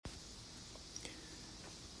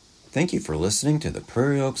Thank you for listening to the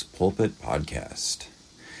Prairie Oaks Pulpit Podcast.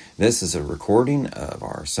 This is a recording of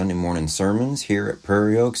our Sunday morning sermons here at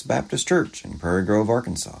Prairie Oaks Baptist Church in Prairie Grove,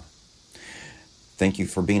 Arkansas. Thank you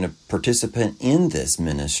for being a participant in this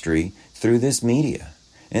ministry through this media.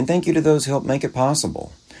 And thank you to those who help make it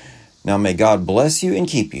possible. Now may God bless you and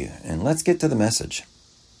keep you. And let's get to the message.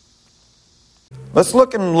 Let's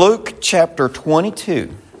look in Luke chapter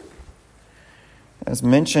 22. As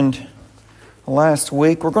mentioned last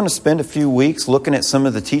week, we're going to spend a few weeks looking at some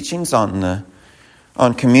of the teachings on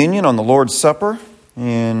communion, on the Lord's Supper,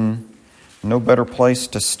 and no better place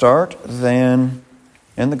to start than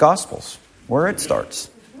in the Gospels, where it starts.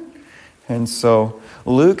 And so,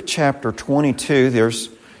 Luke chapter 22, there's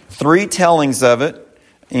three tellings of it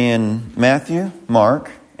in Matthew,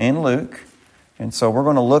 Mark, and Luke. And so we're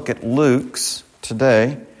going to look at Luke's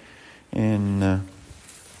today and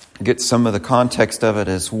get some of the context of it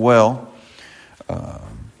as well.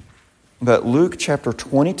 But Luke chapter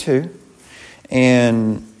 22,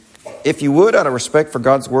 and if you would, out of respect for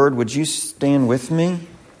God's Word, would you stand with me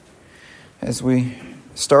as we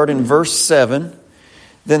start in verse 7?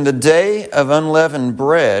 Then the day of unleavened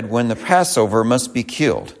bread, when the Passover must be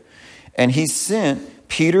killed. And he sent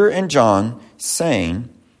Peter and John, saying,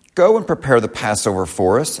 Go and prepare the Passover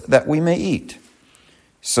for us, that we may eat.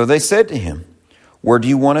 So they said to him, Where do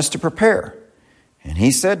you want us to prepare? And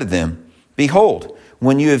he said to them, Behold,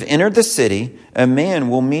 when you have entered the city, a man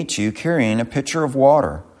will meet you carrying a pitcher of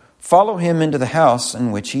water. Follow him into the house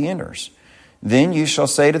in which he enters. Then you shall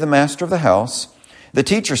say to the master of the house, The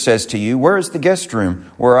teacher says to you, Where is the guest room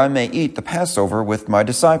where I may eat the Passover with my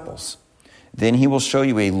disciples? Then he will show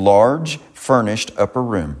you a large furnished upper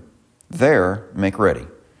room. There make ready.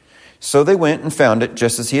 So they went and found it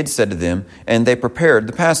just as he had said to them, and they prepared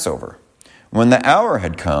the Passover. When the hour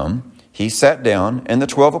had come, he sat down, and the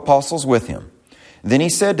 12 apostles with him. Then he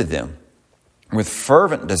said to them, With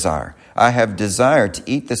fervent desire, I have desired to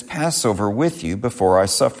eat this Passover with you before I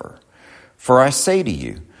suffer. For I say to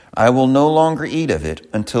you, I will no longer eat of it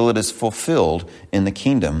until it is fulfilled in the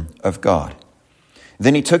kingdom of God.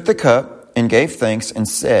 Then he took the cup and gave thanks and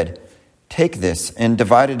said, Take this and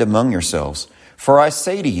divide it among yourselves. For I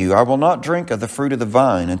say to you, I will not drink of the fruit of the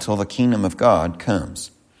vine until the kingdom of God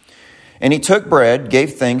comes. And he took bread,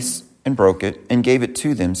 gave thanks, and broke it, and gave it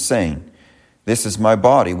to them, saying, This is my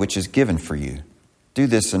body, which is given for you. Do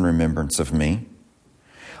this in remembrance of me.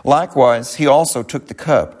 Likewise, he also took the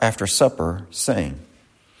cup after supper, saying,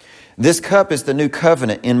 This cup is the new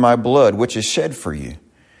covenant in my blood, which is shed for you.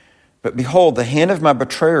 But behold, the hand of my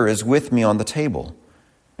betrayer is with me on the table.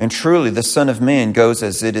 And truly the Son of Man goes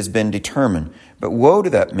as it has been determined. But woe to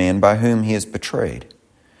that man by whom he is betrayed.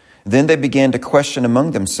 Then they began to question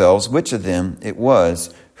among themselves which of them it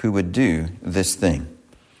was who would do this thing.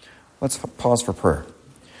 Let's pause for prayer.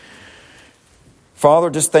 Father,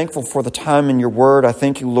 just thankful for the time in your word. I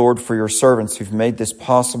thank you, Lord, for your servants who've made this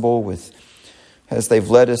possible as they've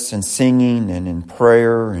led us in singing and in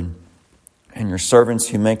prayer, and your servants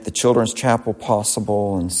who make the children's chapel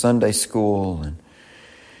possible and Sunday school.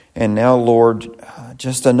 And now, Lord,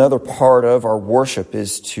 just another part of our worship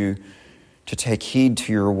is to take heed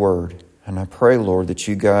to your word. And I pray, Lord, that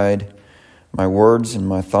you guide my words and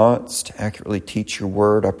my thoughts to accurately teach your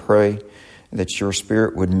word. I pray that your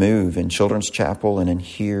Spirit would move in Children's Chapel and in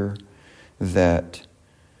here, that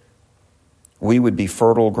we would be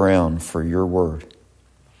fertile ground for your word,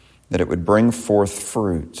 that it would bring forth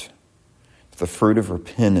fruit, the fruit of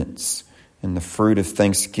repentance and the fruit of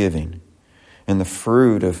thanksgiving and the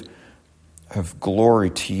fruit of glory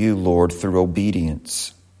to you, Lord, through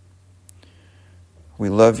obedience. We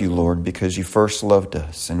love you, Lord, because you first loved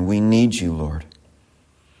us, and we need you, Lord,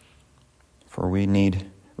 for we need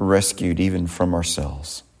rescued even from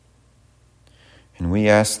ourselves. And we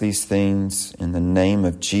ask these things in the name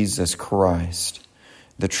of Jesus Christ,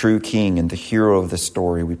 the true King and the hero of the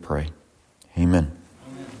story, we pray. Amen.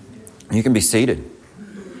 You can be seated.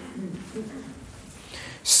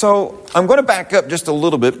 So I'm going to back up just a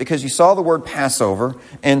little bit because you saw the word Passover,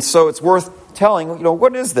 and so it's worth telling,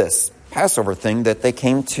 what is this Passover thing that they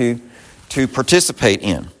came to participate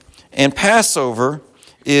in? And Passover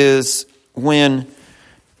is when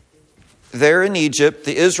there in Egypt,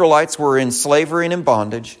 the Israelites were in slavery and in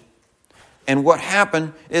bondage. And what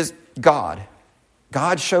happened is God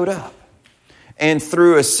showed up. And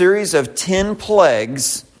through a series of 10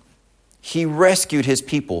 plagues, he rescued his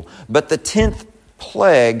people. But the 10th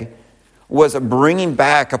plague was a bringing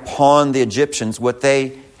back upon the Egyptians what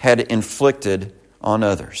they had inflicted on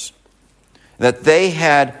others. That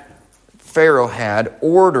Pharaoh had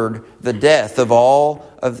ordered the death of all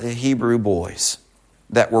of the Hebrew boys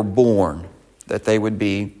that were born, that they would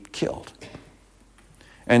be killed.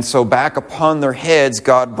 And so back upon their heads,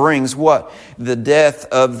 God brings what? The death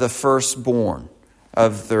of the firstborn,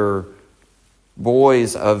 of their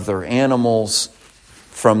boys, of their animals,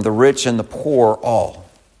 from the rich and the poor, all.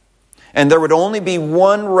 And there would only be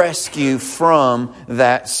one rescue from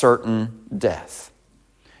that certain death.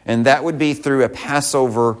 And that would be through a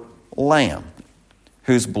Passover lamb,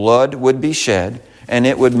 whose blood would be shed, and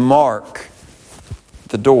it would mark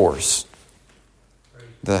the doors.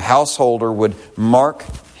 The householder would mark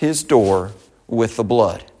his door with the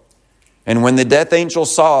blood. And when the death angel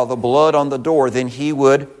saw the blood on the door, then he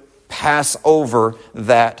would pass over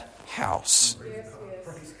that house.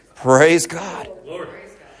 Praise God.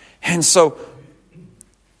 And so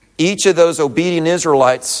each of those obedient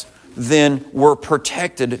Israelites then were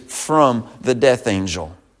protected from the death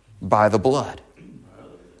angel by the blood.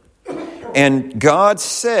 And God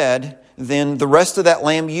said, then the rest of that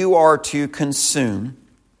lamb you are to consume.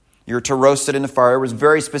 You're to roast it in the fire. It was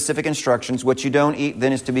very specific instructions. What you don't eat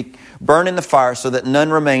then is to be burned in the fire so that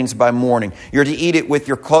none remains by morning. You're to eat it with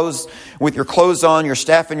your clothes on, your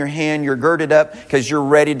staff in your hand. You're girded up because you're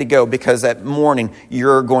ready to go, because that morning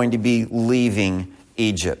you're going to be leaving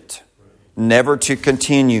Egypt. Never to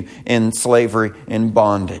continue in slavery and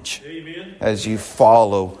bondage. Amen. As you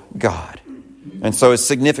follow God. And so it's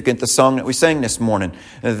significant, the song that we sang this morning,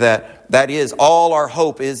 that is, all our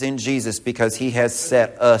hope is in Jesus because He has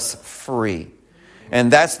set us free.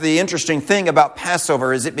 And that's the interesting thing about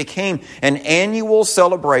Passover, is it became an annual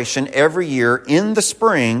celebration every year in the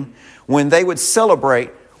spring when they would celebrate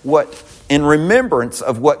what, in remembrance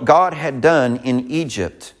of what God had done in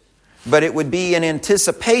Egypt. But it would be in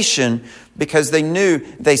anticipation because they knew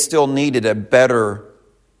they still needed a better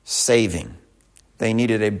saving. They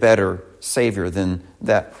needed a better Savior than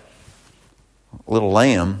that little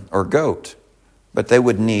lamb or goat. But they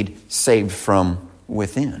would need saved from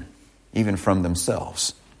within, even from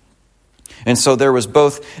themselves. And so there was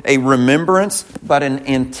both a remembrance, but an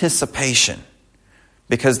anticipation.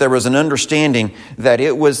 Because there was an understanding that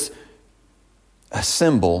it was a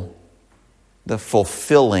symbol. The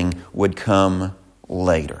fulfilling would come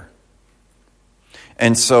later.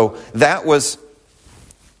 And so that was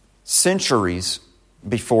centuries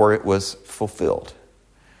before it was fulfilled.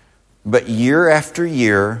 But year after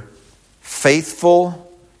year,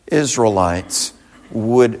 faithful Israelites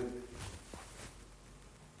would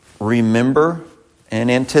remember and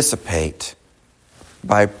anticipate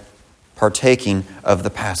by partaking of the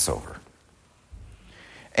Passover.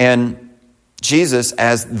 And Jesus,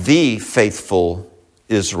 as the faithful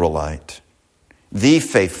Israelite, the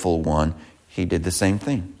faithful one, He did the same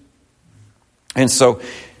thing. And so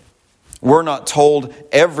we're not told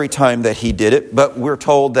every time that He did it, but we're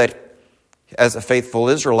told that as a faithful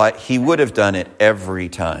Israelite, He would have done it every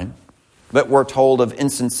time. But we're told of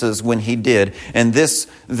instances when He did. And this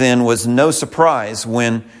then was no surprise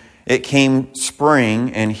when it came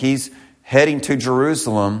spring and He's heading to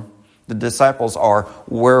Jerusalem. The disciples are,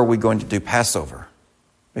 where are we going to do Passover?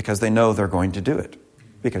 Because they know they're going to do it.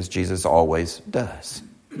 Because Jesus always does.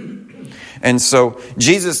 And so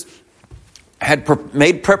Jesus had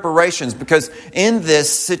made preparations, because in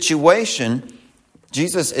this situation,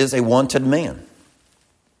 Jesus is a wanted man.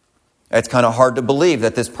 It's kind of hard to believe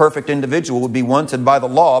that this perfect individual would be wanted by the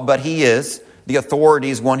law, but He is. The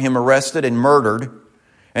authorities want Him arrested and murdered.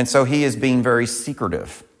 And so He is being very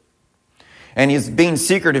secretive. And He's being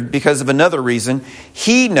secretive because of another reason.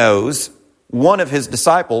 He knows one of His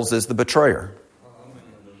disciples is the betrayer.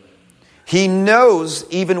 He knows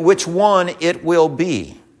even which one it will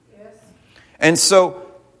be. And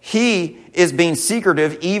so He is being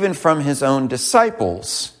secretive even from His own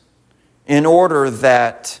disciples in order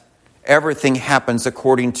that everything happens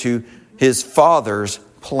according to His Father's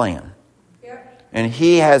plan. And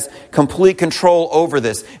He has complete control over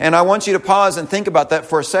this. And I want you to pause and think about that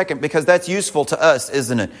for a second, because that's useful to us,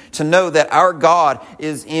 isn't it? To know that our God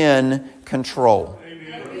is in control.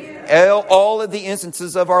 All of the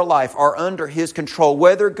instances of our life are under His control.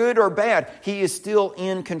 Whether good or bad, He is still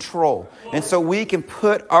in control. And so we can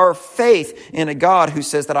put our faith in a God who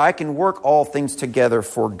says that I can work all things together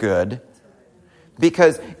for good,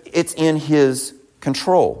 because it's in His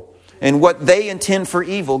control. And what they intend for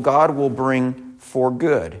evil, God will bring for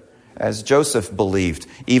good, as Joseph believed,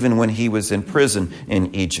 even when he was in prison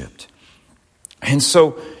in Egypt. And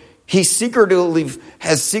so He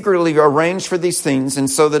has secretly arranged for these things. And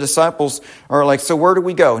so the disciples are like, so where do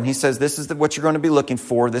we go? And He says, this is what you're going to be looking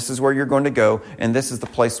for. This is where you're going to go. And this is the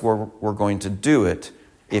place where we're going to do it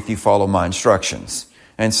if you follow my instructions.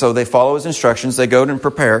 And so they follow His instructions. They go and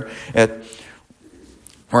prepare.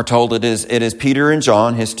 We're told it is Peter and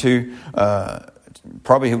John, His two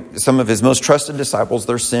probably some of his most trusted disciples,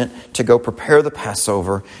 they're sent to go prepare the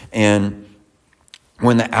Passover. And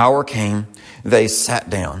when the hour came, they sat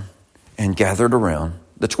down and gathered around,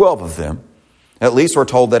 the 12 of them. At least we're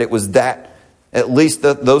told that it was that, at least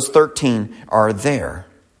those 13 are there.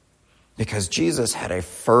 Because Jesus had a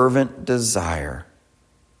fervent desire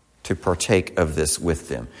to partake of this with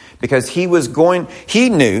them. Because he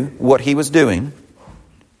knew what he was doing.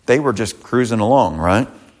 They were just cruising along, right?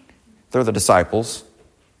 They're the disciples.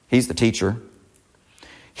 He's the teacher.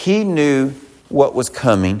 He knew what was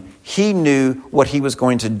coming. He knew what he was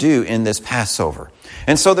going to do in this Passover.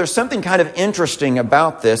 And so there's something kind of interesting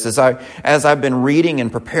about this as I've been reading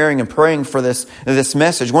and preparing and praying for this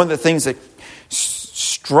message. One of the things that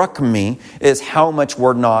struck me is how much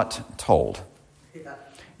we're not told.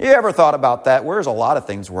 You ever thought about that? There's a lot of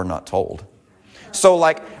things we're not told. So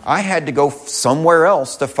like I had to go somewhere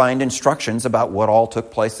else to find instructions about what all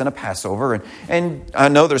took place in a Passover. And I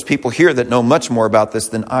know there's people here that know much more about this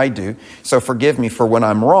than I do. So forgive me for when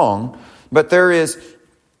I'm wrong. But there is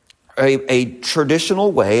a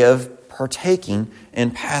traditional way of partaking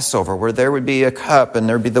in Passover, where there would be a cup and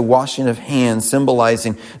there would be the washing of hands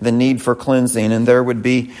symbolizing the need for cleansing, and there would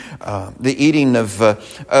be the eating of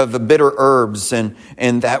the bitter herbs, and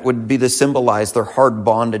that would be to symbolize their hard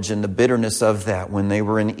bondage and the bitterness of that when they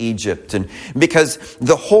were in Egypt. And because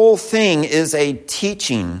the whole thing is a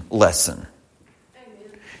teaching lesson.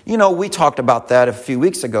 You know, we talked about that a few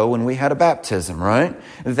weeks ago when we had a baptism, right?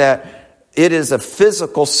 That it is a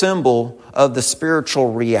physical symbol of the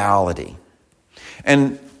spiritual reality.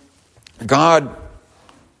 And God,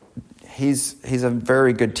 He's a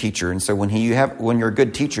very good teacher. And so when you're a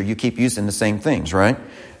good teacher, you keep using the same things, right?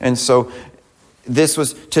 And so this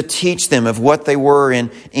was to teach them of what they were in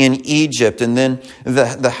Egypt. And then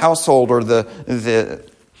the household or the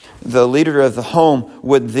leader of the home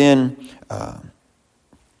would then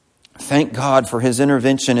thank God for His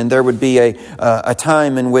intervention, and there would be a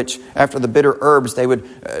time in which, after the bitter herbs, they would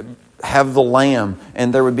have the lamb,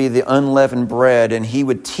 and there would be the unleavened bread, and He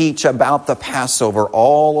would teach about the Passover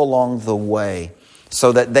all along the way,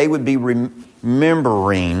 so that they would be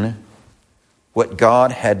remembering what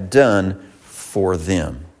God had done for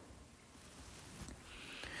them.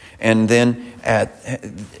 And then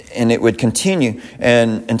and it would continue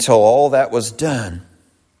until all that was done.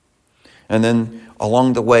 And then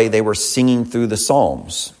along the way, they were singing through the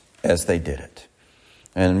Psalms as they did it.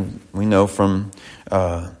 And we know from,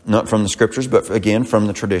 not from the Scriptures, but again from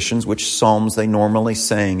the traditions, which Psalms they normally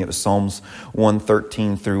sang. It was Psalms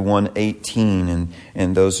 113 through 118,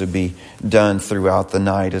 and those would be done throughout the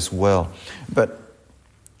night as well. But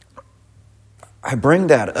I bring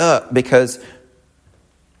that up because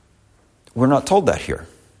we're not told that here.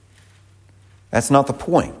 That's not the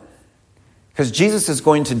point. Because Jesus is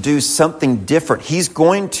going to do something different. He's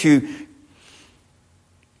going to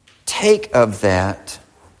take of that,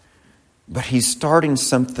 but He's starting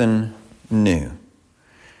something new.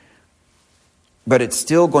 But it's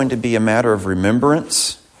still going to be a matter of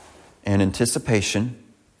remembrance and anticipation.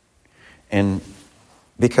 And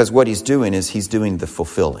because what He's doing is He's doing the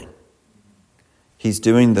fulfilling. He's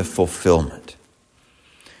doing the fulfillment.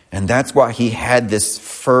 And that's why He had this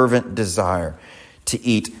fervent desire to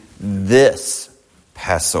eat this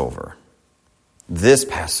Passover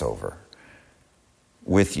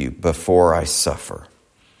with you before I suffer.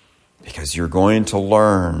 Because you're going to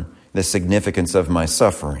learn the significance of my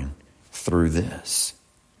suffering through this.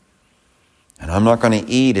 And I'm not going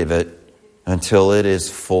to eat of it until it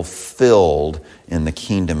is fulfilled in the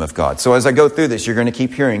kingdom of God. So as I go through this, you're going to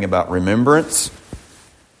keep hearing about remembrance,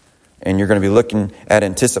 and you're going to be looking at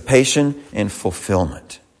anticipation and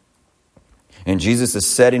fulfillment. And Jesus is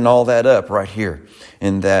setting all that up right here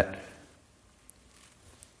in that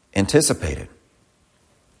anticipated.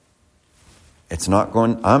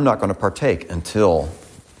 I'm not going to partake until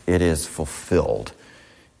it is fulfilled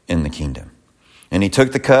in the kingdom. And He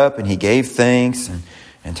took the cup and He gave thanks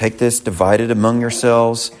and take this, divide it among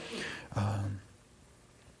yourselves.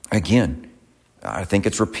 Again, I think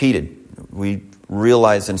it's repeated. We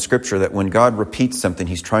realize in Scripture that when God repeats something,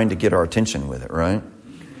 He's trying to get our attention with it, right?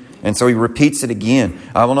 And so He repeats it again.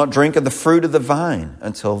 I will not drink of the fruit of the vine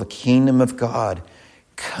until the kingdom of God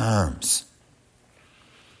comes.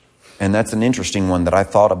 And that's an interesting one that I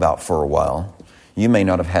thought about for a while. You may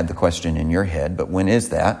not have had the question in your head, but when is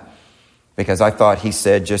that? Because I thought He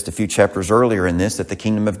said just a few chapters earlier in this that the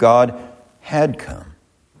kingdom of God had come.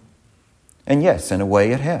 And yes, in a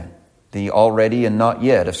way it had. The already and not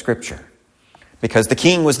yet of Scripture. Because the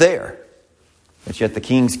king was there. But yet the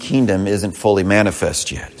king's kingdom isn't fully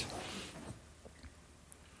manifest yet.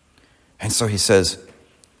 And so He says,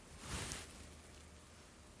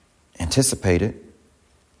 anticipate it,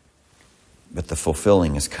 but the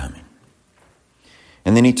fulfilling is coming.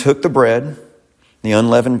 And then he took the bread, the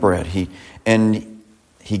unleavened bread, he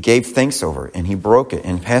gave thanks over it, and he broke it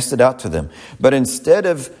and passed it out to them. But instead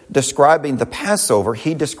of describing the Passover,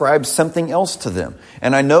 he described something else to them.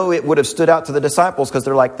 And I know it would have stood out to the disciples because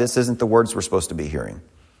they're like, this isn't the words we're supposed to be hearing.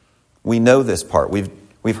 We know this part. We've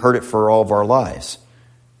heard it for all of our lives.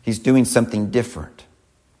 He's doing something different.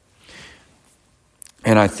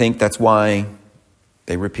 And I think that's why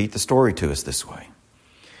they repeat the story to us this way.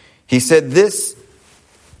 He said, this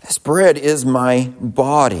bread is my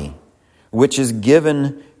body, which is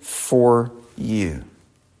given for you.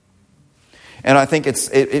 And I think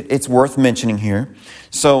it's worth mentioning here.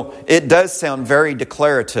 So it does sound very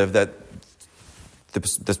declarative that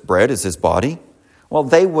this bread is his body. Well,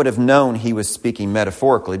 they would have known he was speaking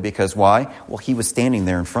metaphorically because why? Well, he was standing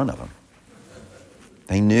there in front of them.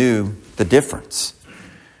 They knew the difference.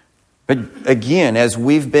 But again, as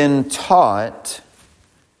we've been taught,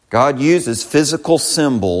 God uses physical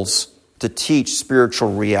symbols to teach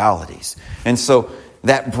spiritual realities. And so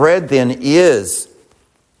that bread then is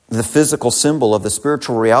the physical symbol of the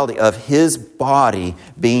spiritual reality of his body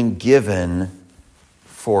being given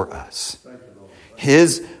for us.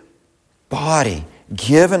 His body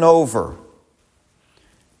given over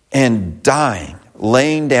and dying,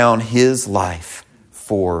 laying down his life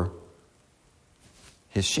for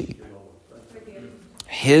his sheep.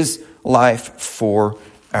 His life for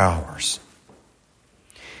ours.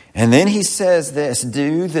 And then he says this,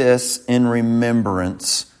 do this in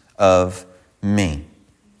remembrance of me.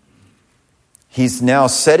 He's now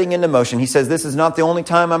setting into motion. He says, this is not the only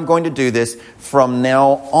time I'm going to do this. From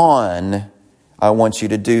now on, I want you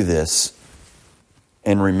to do this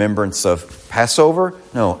in remembrance of Passover?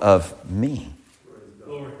 No, of me.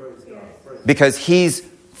 Because he's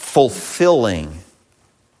fulfilling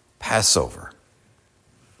Passover.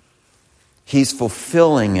 He's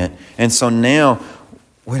fulfilling it. And so now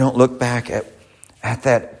we don't look back at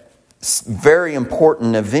that very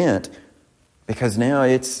important event because now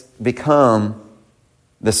it's become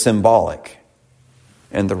the symbolic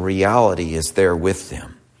and the reality is there with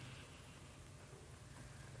them.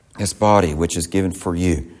 His body, which is given for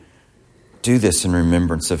you. Do this in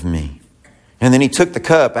remembrance of me. And then he took the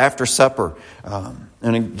cup after supper.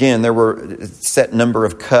 And again, there were a set number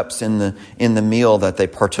of cups in the meal that they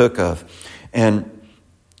partook of. And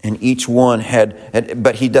each one had,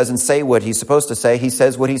 but he doesn't say what he's supposed to say. He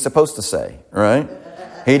says what he's supposed to say, right?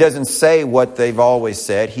 He doesn't say what they've always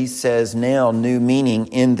said. He says now new meaning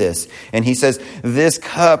in this. And he says, this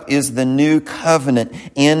cup is the new covenant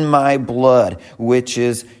in my blood, which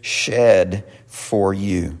is shed for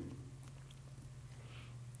you.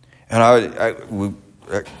 And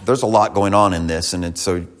there's a lot going on in this. And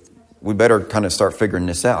so we better kind of start figuring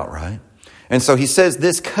this out, right? And so he says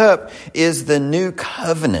this cup is the new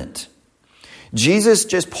covenant. Jesus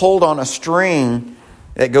just pulled on a string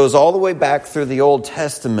that goes all the way back through the Old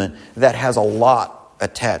Testament that has a lot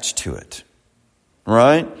attached to it.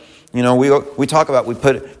 Right? You know, we talk about we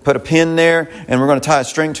put a pin there and we're going to tie a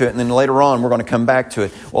string to it and then later on we're going to come back to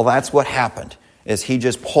it. Well, that's what happened is he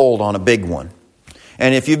just pulled on a big one.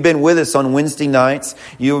 And if you've been with us on Wednesday nights,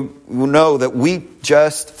 you know that we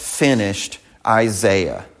just finished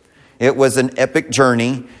Isaiah. It was an epic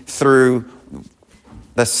journey through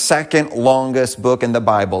the second longest book in the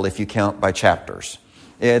Bible if you count by chapters.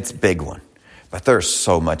 It's a big one, but there's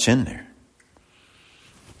so much in there.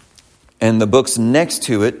 And the books next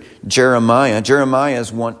to it, Jeremiah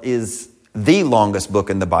is the longest book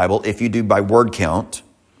in the Bible if you do by word count.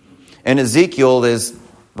 And Ezekiel is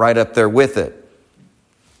right up there with it.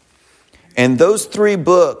 And those three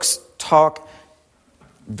books talk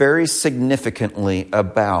very significantly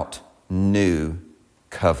about new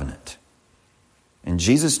covenant. And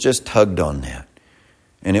Jesus just tugged on that.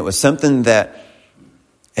 And it was something that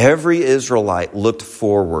every Israelite looked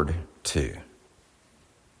forward to.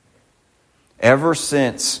 Ever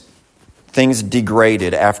since things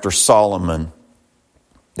degraded after Solomon,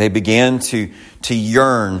 they began to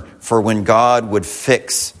yearn for when God would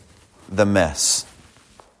fix the mess.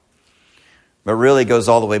 But really it goes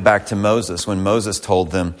all the way back to Moses when Moses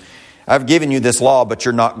told them, I've given you this law, but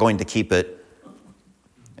you're not going to keep it.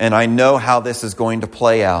 And I know how this is going to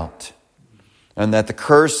play out. And that the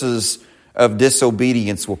curses of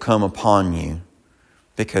disobedience will come upon you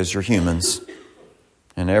because you're humans.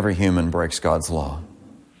 And every human breaks God's law.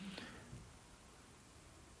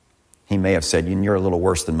 He may have said, you're a little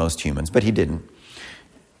worse than most humans, but he didn't.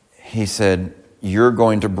 He said, you're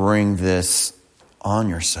going to bring this on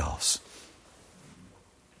yourselves.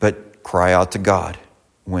 But cry out to God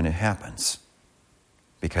when it happens.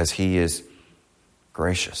 because He is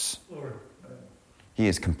gracious. He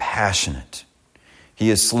is compassionate. He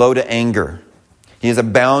is slow to anger. He is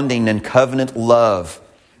abounding in covenant love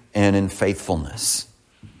and in faithfulness.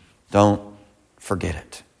 Don't forget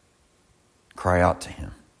it. Cry out to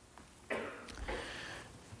Him.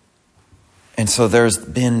 And so there's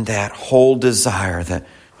been that whole desire that,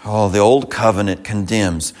 the old covenant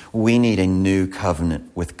condemns. We need a new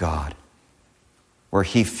covenant with God, where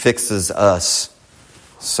He fixes us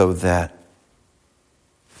so that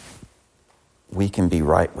we can be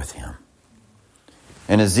right with Him.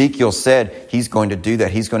 And Ezekiel said He's going to do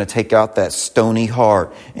that. He's going to take out that stony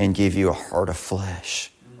heart and give you a heart of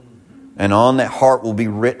flesh. And on that heart will be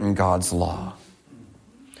written God's law.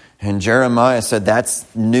 And Jeremiah said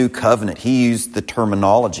that's new covenant. He used the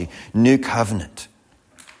terminology, new covenant,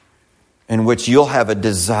 in which you'll have a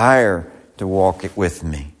desire to walk it with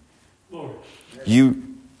me.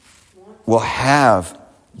 You will have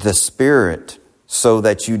the Spirit so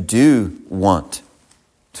that you do want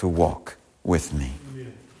to walk with me.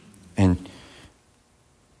 And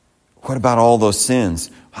what about all those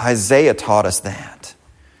sins? Isaiah taught us that.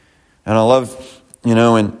 And I love,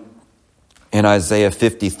 in Isaiah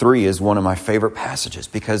 53 is one of my favorite passages,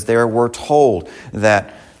 because there we're told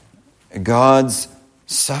that God's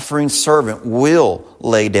suffering servant will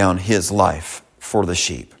lay down His life for the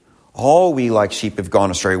sheep. All we like sheep have gone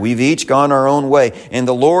astray. We've each gone our own way. And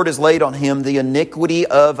the Lord has laid on Him the iniquity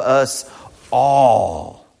of us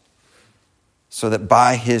all, so that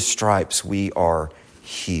by His stripes we are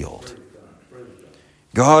healed.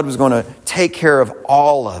 God was going to take care of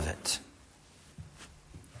all of it.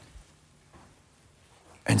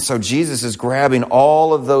 And so Jesus is grabbing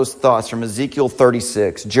all of those thoughts from Ezekiel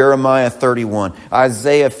 36, Jeremiah 31,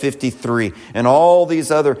 Isaiah 53, and all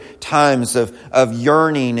these other times of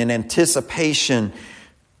yearning and anticipation,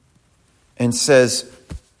 and says,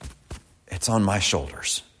 it's on my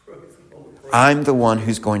shoulders. I'm the one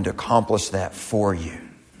who's going to accomplish that for you.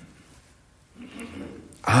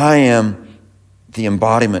 I am the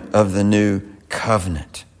embodiment of the new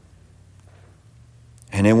covenant.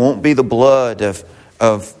 And it won't be the blood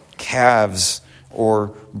of calves or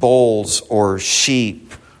bulls or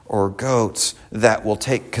sheep or goats that will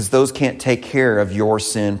take, because those can't take care of your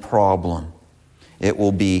sin problem. It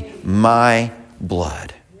will be my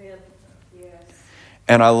blood.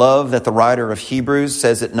 And I love that the writer of Hebrews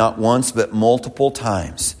says it not once but multiple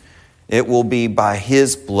times. It will be by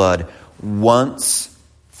His blood once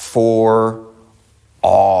for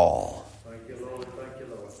all. Thank you, Lord. Thank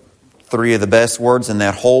you, Lord. 3 of the best words in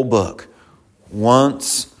that whole book.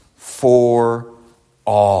 Once for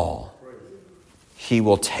all. He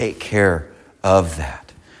will take care of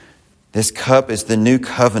that. This cup is the new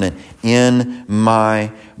covenant in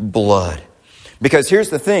my blood. Because here's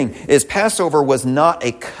the thing, is Passover was not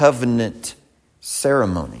a covenant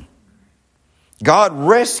ceremony. God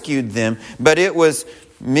rescued them, but it was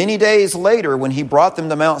many days later when He brought them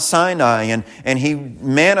to Mount Sinai and He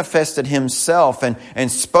manifested Himself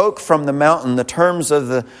and spoke from the mountain the terms of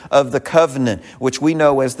the covenant, which we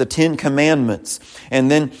know as the 10 Commandments. And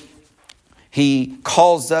then He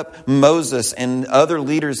calls up Moses and other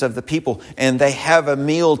leaders of the people, and they have a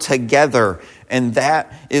meal together. And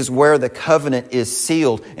that is where the covenant is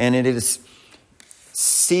sealed. And it is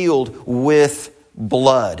sealed with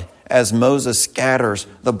blood, as Moses scatters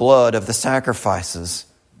the blood of the sacrifices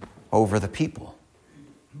over the people.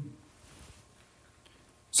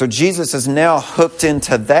 So Jesus is now hooked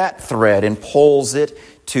into that thread and pulls it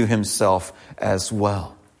to Himself as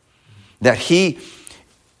well. That He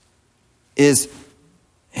is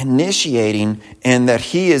initiating and that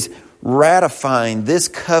He is ratifying this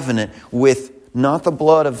covenant with not the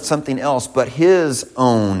blood of something else, but His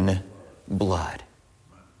own blood.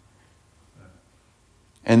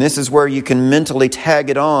 And this is where you can mentally tag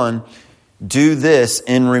it on. Do this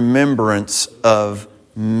in remembrance of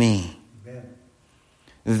me. Amen.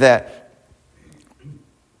 That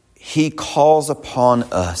He calls upon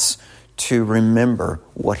us to remember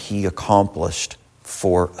what He accomplished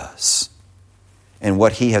for us and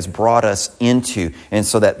what He has brought us into. And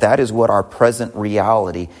so that is what our present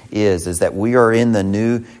reality is that we are in the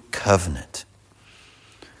new covenant.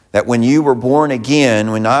 That when you were born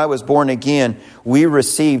again, when I was born again, we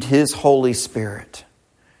received His Holy Spirit.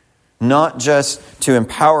 Not just to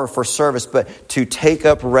empower for service, but to take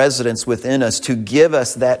up residence within us, to give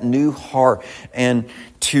us that new heart and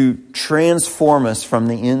to transform us from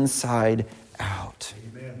the inside out.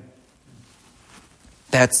 Amen.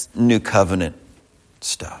 That's new covenant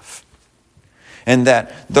stuff. And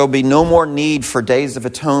that there'll be no more need for days of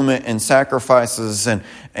atonement and sacrifices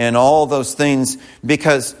and all those things,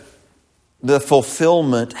 because the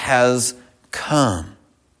fulfillment has come.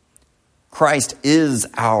 Christ is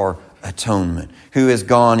our atonement, who has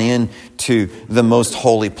gone into the most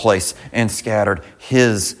holy place and scattered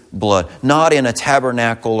His blood, not in a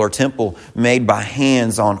tabernacle or temple made by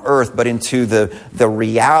hands on earth, but into the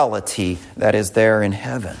reality that is there in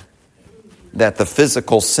heaven, that the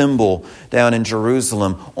physical symbol down in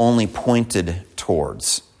Jerusalem only pointed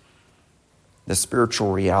towards. The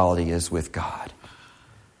spiritual reality is with God.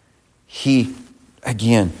 He,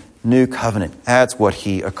 again, new covenant, that's what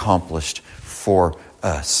He accomplished for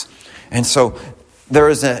us. And so there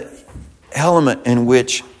is an element in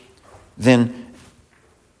which then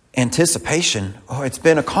anticipation, it's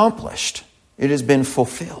been accomplished. It has been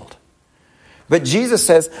fulfilled. But Jesus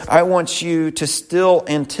says, I want you to still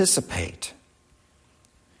anticipate.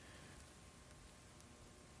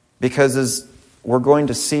 Because as we're going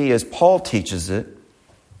to see, as Paul teaches it,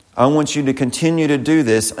 I want you to continue to do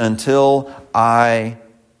this until I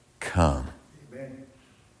come. Amen.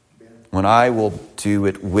 When I will do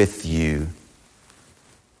it with you.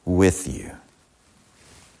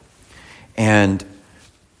 And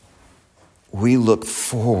we look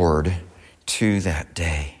forward to that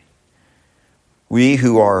day. We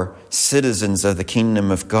who are citizens of the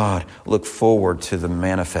kingdom of God look forward to the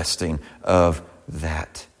manifesting of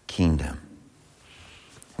that kingdom.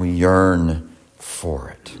 We yearn for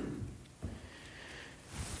it.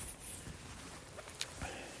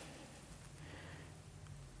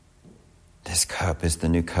 This cup is the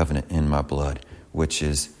new covenant in my blood, which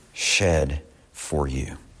is shed for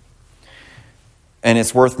you. And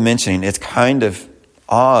it's worth mentioning, it's kind of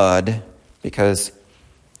odd because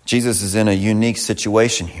Jesus is in a unique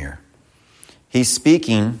situation here. He's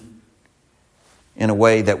speaking in a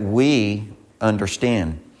way that we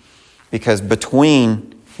understand. Because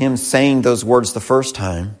between Him saying those words the first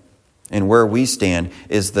time and where we stand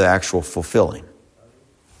is the actual fulfilling.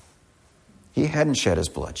 He hadn't shed His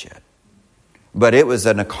blood yet. But it was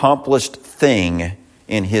an accomplished thing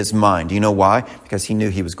in His mind. Do you know why? Because He knew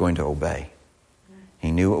He was going to obey. He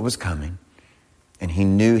knew it was coming. And He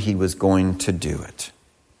knew He was going to do it.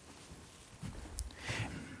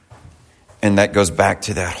 And that goes back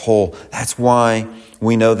to that whole, that's why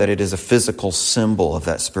we know that it is a physical symbol of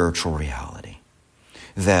that spiritual reality.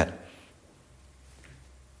 That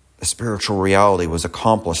the spiritual reality was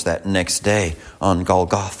accomplished that next day on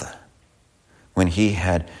Golgotha, when He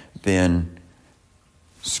had been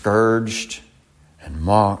scourged and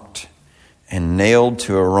mocked and nailed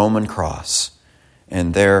to a Roman cross,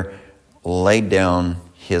 and there laid down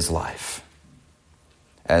His life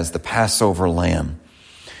as the Passover lamb.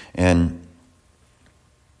 And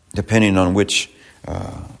depending on which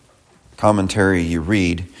commentary you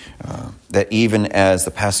read, that even as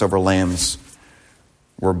the Passover lambs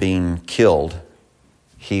were being killed,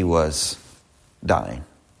 He was dying,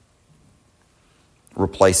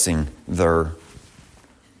 replacing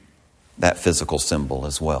that physical symbol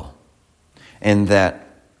as well. And that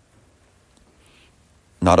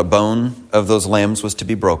not a bone of those lambs was to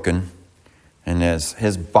be broken, and as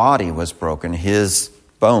His body was broken, His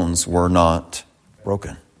bones were not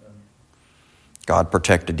broken. God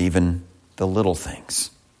protected even the little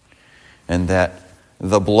things. And that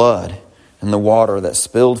the blood and the water that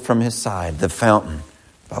spilled from His side, the fountain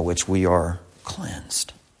by which we are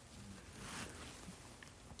cleansed.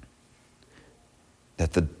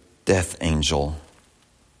 That the death angel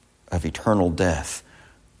of eternal death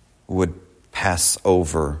would pass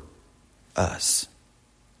over us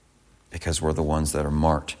because we're the ones that are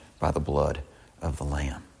marked by the blood of the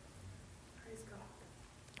Lamb.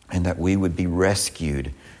 And that we would be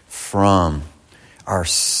rescued from our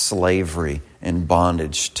slavery and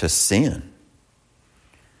bondage to sin,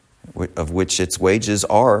 of which its wages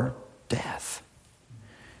are death,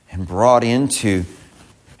 and brought into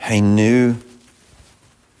a new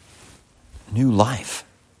life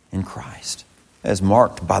in Christ, as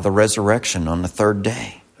marked by the resurrection on the third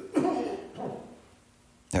day.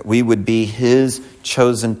 That we would be His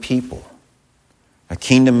chosen people, a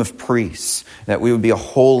kingdom of priests, that we would be a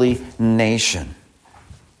holy nation,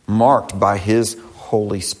 marked by His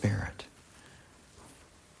Holy Spirit.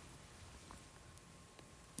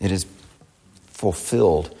 It is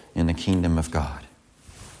fulfilled in the kingdom of God.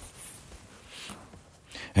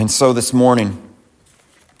 And so this morning,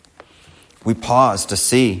 we pause to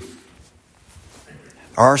see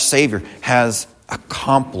our Savior has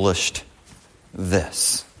accomplished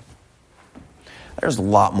this. There's a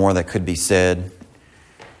lot more that could be said,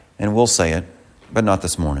 and we'll say it, but not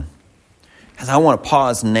this morning. Because I want to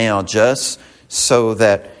pause now just so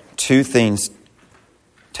that two things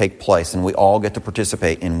take place, and we all get to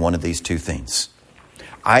participate in one of these two things.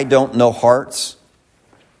 I don't know hearts,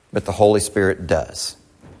 but the Holy Spirit does.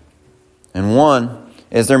 And one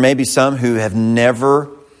is there may be some who have never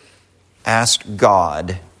asked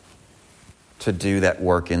God to do that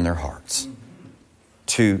work in their hearts,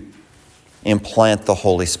 to implant the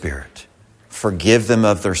Holy Spirit, forgive them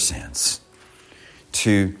of their sins,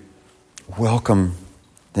 to welcome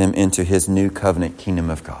them into His new covenant kingdom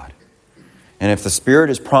of God. And if the Spirit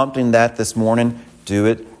is prompting that this morning, do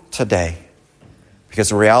it today. Because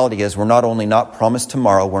the reality is we're not only not promised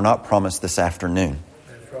tomorrow, we're not promised this afternoon.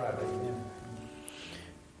 That's right. Amen.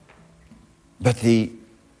 But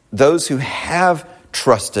those who have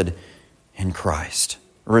trusted in Christ,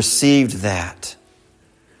 received that,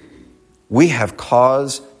 we have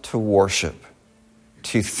cause to worship,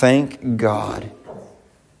 to thank God.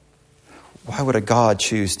 Why would a God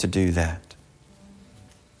choose to do that?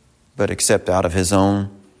 But except out of His own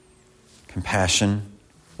compassion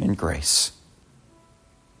and grace,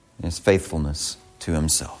 and His faithfulness to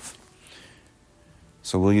Himself.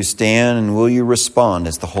 So will you stand and will you respond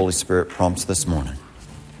as the Holy Spirit prompts this morning?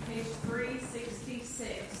 Page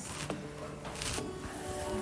 366.